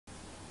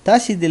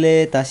Tashi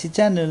dile, Tashi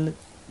channel.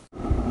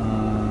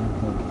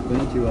 こん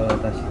にちは、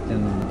Tashi channel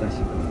の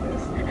Tashi 君で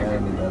す。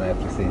Apparently that I have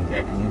to say in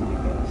Japanese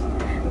because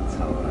that's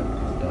how I'm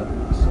taught.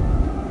 So,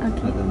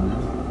 Okay. other than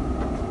that,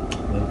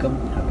 welcome,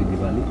 happy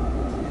Diwali.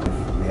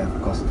 We have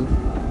costume.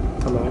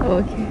 Hello.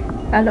 Okay.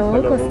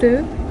 Hello,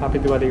 costume. Happy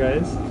Diwali,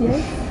 guys.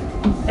 Yes.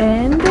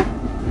 And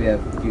We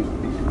have cute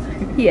pictures.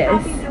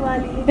 yes.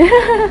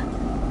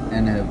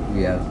 And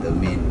we have the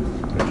main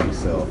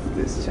producer of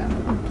this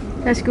channel.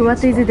 Tashi,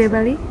 what is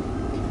Diwali?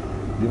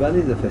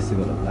 Diwali is a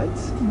festival of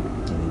lights in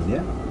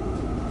India.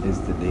 It's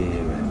the day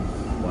when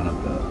one of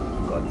the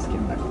gods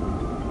came back home.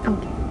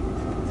 Okay.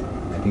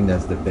 I think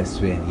that's the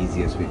best way and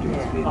easiest way to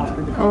explain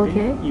After that. the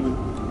Okay. Even.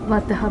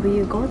 What have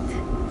you got?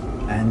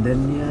 And then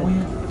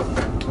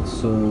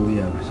so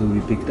we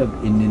picked up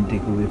Indian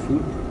takeaway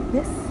food.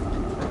 Yes.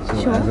 So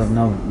Sure. as of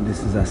now,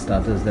 this is our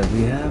starters that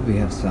we have. We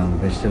have some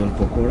vegetable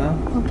pakora.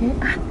 Okay.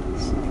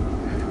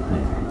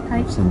 We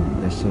have some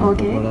vegetable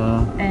Okay.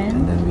 pakora,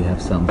 And? then we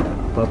have some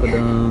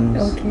papadums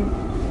Okay.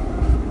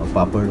 or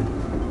papad.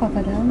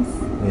 Papadums.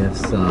 We have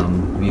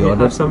some. We We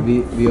ordered have some-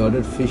 we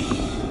ordered fish.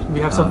 We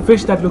have some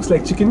fish that looks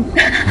like chicken.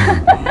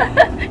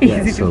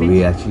 Yeah, Easy so to we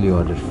fish. actually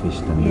ordered fish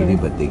tandoori,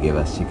 Yes. but they gave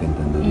us chicken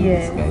tandoori.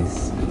 Yes. These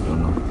guys, I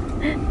don't know.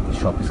 The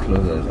shop is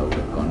closed, or else I would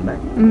have gone back.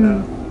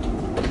 Mm.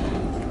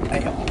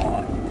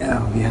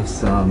 Yeah, we have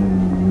some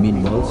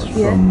meatballs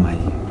Yeah. from my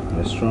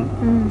restaurant,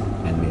 Mm.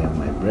 and we have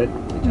my bread,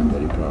 which I'm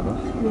very proud of.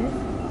 Yes.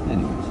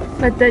 Anyways,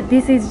 But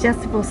this is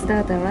just for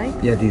starter, right?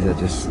 yeah, these are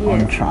just Yes.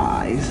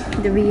 entrees.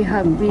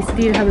 We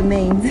still have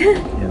mains.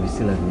 Yeah, we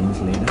still have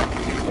meals later.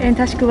 And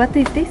Tashku, what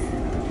is this?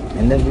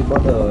 And then we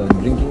got a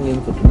drinking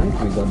game for tonight.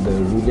 We got the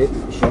roulette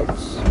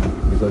shots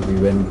because we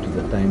went to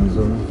the time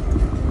zone,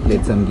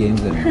 played some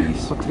games, and we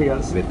For 3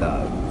 hours.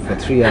 for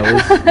 3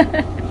 hours.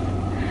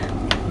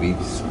 we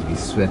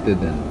sweated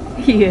and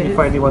We Yes.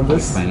 finally won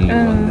this. finally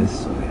won this.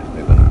 So yeah,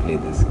 we're gonna play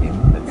this game.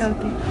 Let's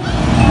Okay.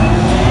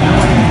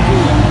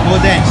 Go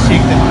there and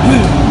shake them.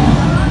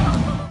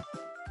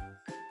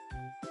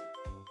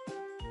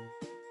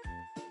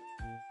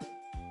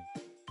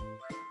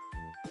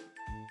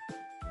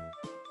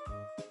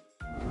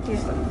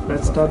 Yes.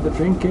 Let's start the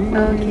drinking.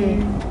 Okay.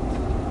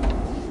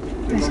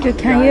 Tashku,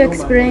 can you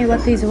explain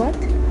what is what?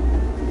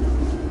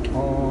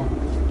 Oh,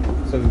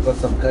 so we got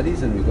some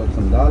curries and we got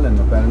some dal and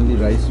apparently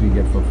rice we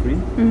get for free.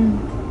 Mm.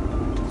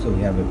 So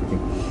we have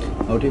everything.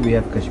 Out here we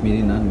have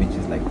Kashmiri naan, which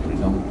is like pretty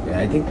long. Yeah,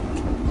 I think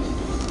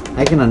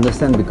I can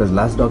understand because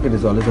last docket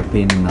is always a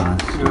pain in the ass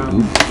to Yeah. do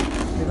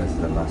because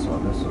it's the last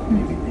order. So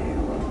maybe they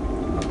were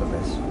not the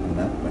best in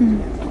that. But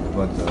yeah, we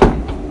got the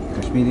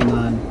Kashmiri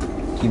naan,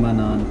 keema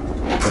naan,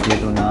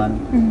 potato naan,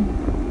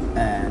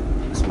 and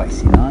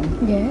spicy naan.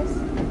 Yes.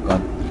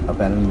 Got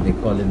apparently they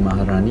call it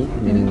Maharani,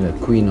 meaning the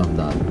queen of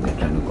dal. They're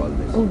trying to call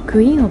this. Oh,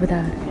 green over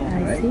there.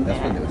 I Right? see.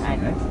 That's what they were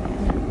saying, right?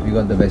 We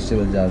got the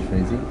vegetable jar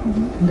frizzy.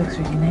 Looks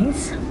really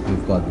nice.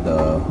 We've got the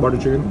Butter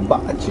chicken.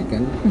 butter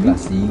chicken,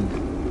 lassi,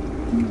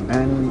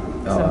 and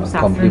Some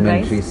saffron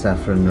complimentary rice.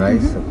 saffron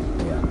rice. So,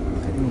 yeah,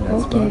 I think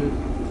that's Okay. about it.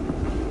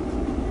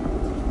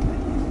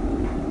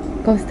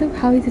 Costume,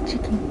 how is the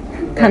chicken?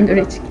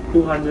 Tandoori chicken.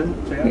 200.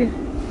 So yeah. Yeah.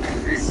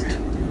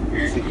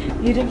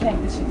 You didn't like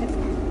the chicken?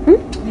 Hmm?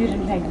 You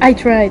didn't like the I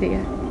tried it.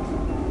 Yeah.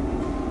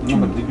 No,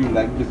 but did you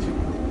like the chicken?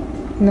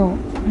 No.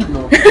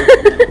 No.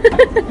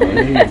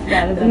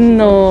 rather than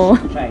No.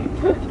 try it.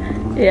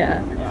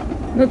 Yeah.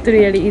 Not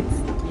really. It's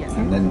Yes.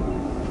 And then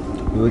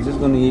we were just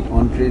going to eat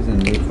entrees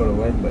and wait for a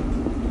while, but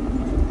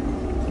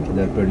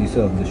the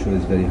producer of the show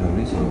is very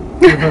hungry, so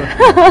go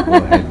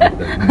ahead with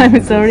the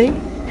I'm sorry.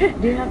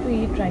 Do you have to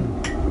eat right?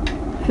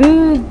 Who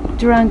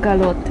drank a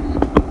lot?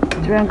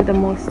 Drank the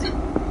most?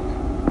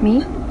 Me?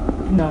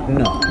 No.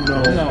 No.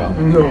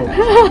 No.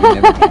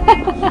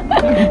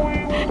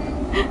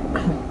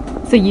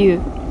 So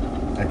you?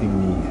 I think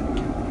me.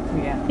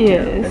 Yeah.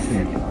 Yes.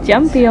 Definitely.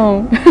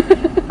 Champion.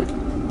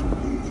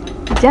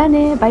 じゃあ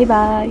ね、バイ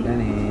バイ。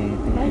 Danny,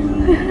 thank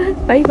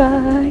you. バイバ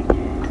イ。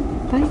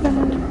バイバ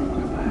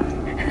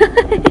イ。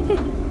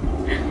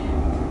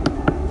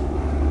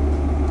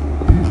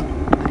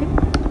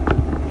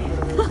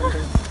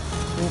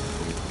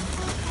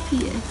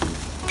Yes.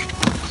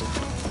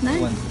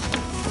 Nice.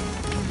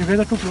 You guys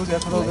are too close. Yeah,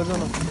 थोड़ा उधर जाओ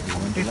ना.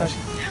 Hey Tashi.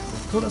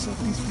 थोड़ा सा,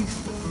 please.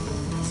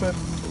 Sir,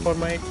 for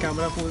my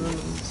camera pose.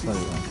 Sorry.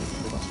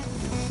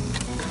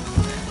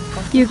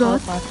 You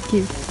got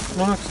cute.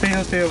 No, stay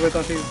here with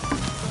Tashi.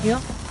 Yeah.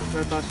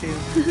 With Tashi.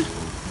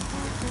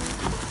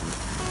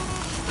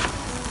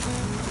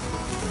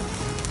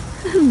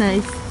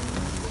 Nice.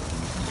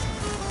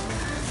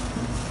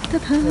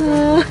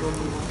 Ta-da!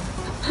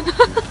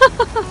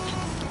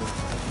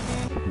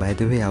 By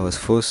the way, I was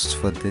forced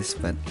for this,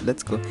 but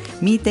let's go.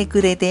 見て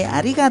くれて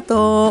ありが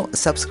とう。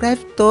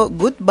Subscribe と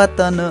Good ボ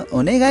タン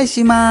お願い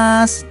し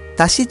ます。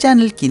タシチャン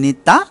ネル気に入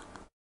った